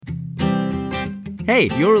Hey,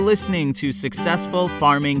 you're listening to Successful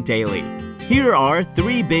Farming Daily. Here are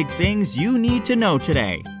 3 big things you need to know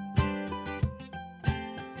today.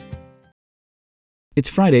 It's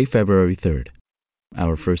Friday, February 3rd.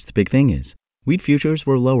 Our first big thing is wheat futures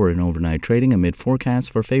were lower in overnight trading amid forecasts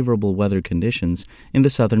for favorable weather conditions in the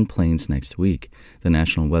southern plains next week. The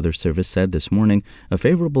National Weather Service said this morning a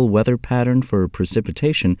favorable weather pattern for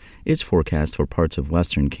precipitation is forecast for parts of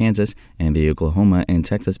western Kansas and the Oklahoma and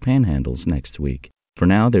Texas panhandles next week. For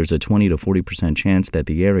now, there's a 20 to 40% chance that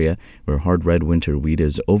the area where hard red winter wheat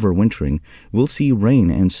is overwintering will see rain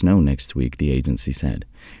and snow next week, the agency said.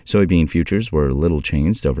 Soybean futures were little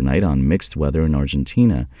changed overnight on mixed weather in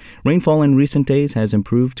Argentina. Rainfall in recent days has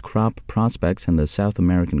improved crop prospects in the South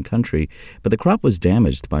American country, but the crop was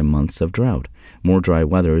damaged by months of drought. More dry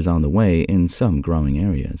weather is on the way in some growing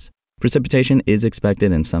areas. Precipitation is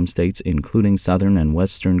expected in some states, including southern and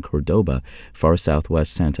western Cordoba, far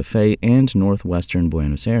southwest Santa Fe, and northwestern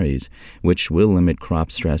Buenos Aires, which will limit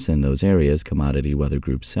crop stress in those areas, Commodity Weather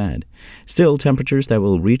Group said. Still, temperatures that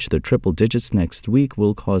will reach the triple digits next week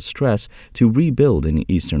will cause stress to rebuild in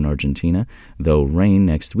eastern Argentina, though rain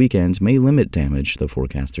next weekend may limit damage, the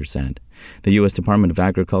forecaster said. The U.S. Department of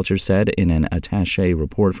Agriculture said in an attaché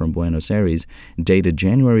report from Buenos Aires dated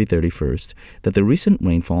January 31st that the recent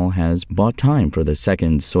rainfall has bought time for the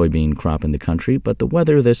second soybean crop in the country, but the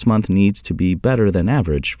weather this month needs to be better than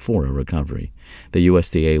average for a recovery. The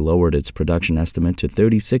USDA lowered its production estimate to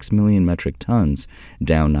 36 million metric tons,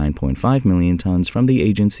 down 9.5 million tons from the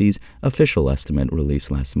agency's official estimate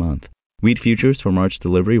released last month. Wheat futures for March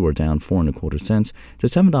delivery were down 4 1/4 cents to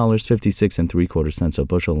 $7.56 3/4 a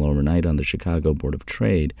bushel overnight on the Chicago Board of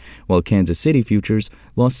Trade, while Kansas City futures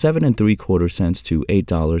lost 7 3/4 cents to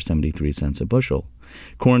 $8.73 a bushel.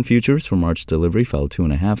 Corn futures for March delivery fell 2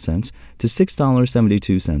 1/2 cents to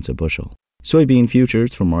 $6.72 a bushel. Soybean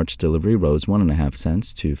futures for March delivery rose 1 1/2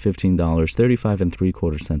 cents to $15.35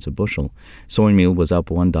 3/4 a bushel. Soy meal was up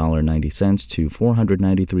 $1.90 to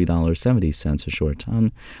 $493.70 a short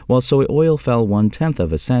ton, while soy oil fell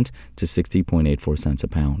 1/10 cent to 60.84 cents a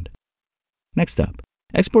pound. Next up,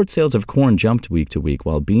 export sales of corn jumped week to week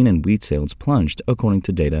while bean and wheat sales plunged, according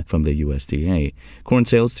to data from the USDA. Corn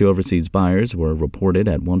sales to overseas buyers were reported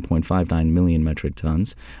at 1.59 million metric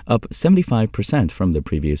tons, up 75% from the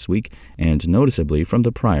previous week and noticeably from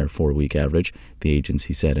the prior 4-week average, the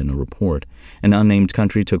agency said in a report. An unnamed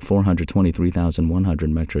country took 423,100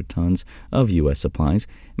 metric tons of U.S. supplies.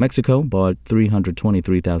 Mexico bought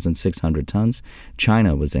 323,600 tons.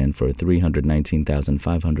 China was in for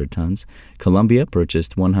 319,500 tons. Colombia purchased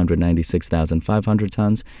 196,500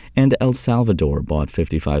 tons, and El Salvador bought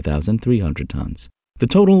 55,300 tons. The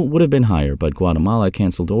total would have been higher, but Guatemala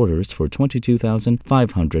canceled orders for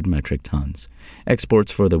 22,500 metric tons.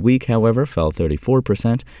 Exports for the week, however, fell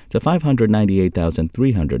 34% to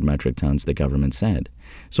 598,300 metric tons, the government said.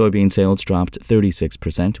 Soybean sales dropped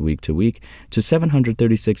 36% week to week to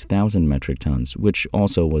 736,000 metric tons, which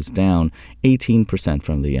also was down 18%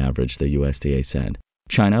 from the average, the USDA said.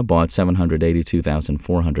 China bought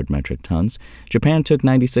 782,400 metric tons. Japan took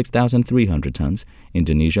 96,300 tons.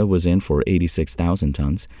 Indonesia was in for 86,000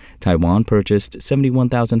 tons. Taiwan purchased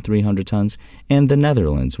 71,300 tons. And the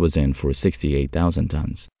Netherlands was in for 68,000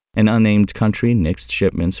 tons. An unnamed country nixed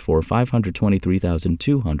shipments for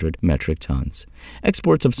 523,200 metric tons.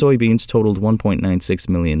 Exports of soybeans totaled 1.96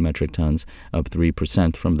 million metric tons, up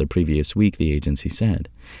 3% from the previous week, the agency said.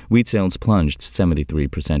 Wheat sales plunged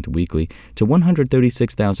 73% weekly to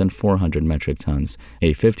 136,400 metric tons,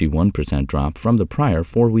 a 51% drop from the prior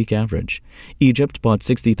 4-week average. Egypt bought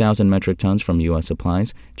 60,000 metric tons from U.S.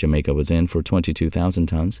 supplies. Jamaica was in for 22,000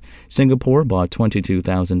 tons. Singapore bought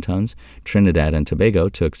 22,000 tons. Trinidad and Tobago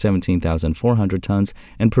took 17,400 tons,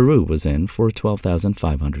 and Peru was in for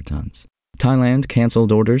 12,500 tons. Thailand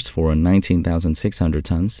canceled orders for 19,600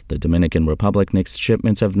 tons, the Dominican Republic nixed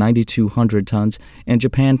shipments of 9,200 tons, and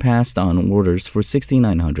Japan passed on orders for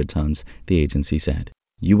 6,900 tons, the agency said.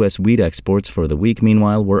 U.S. wheat exports for the week,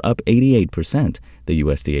 meanwhile, were up 88%, the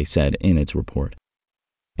USDA said in its report.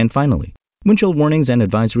 And finally, wind chill warnings and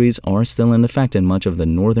advisories are still in effect in much of the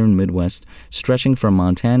northern Midwest, stretching from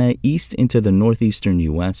Montana east into the northeastern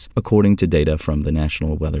U.S., according to data from the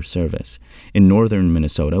National Weather Service. In northern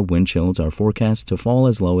Minnesota, wind chills are forecast to fall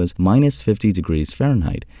as low as minus 50 degrees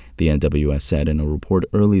Fahrenheit, the NWS said in a report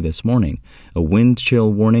early this morning. A wind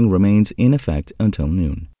chill warning remains in effect until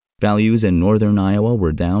noon. Values in northern Iowa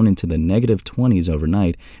were down into the negative 20s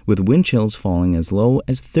overnight, with wind chills falling as low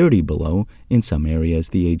as 30 below in some areas,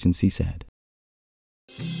 the agency said.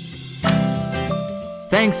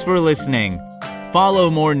 Thanks for listening. Follow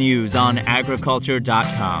more news on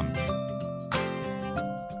agriculture.com.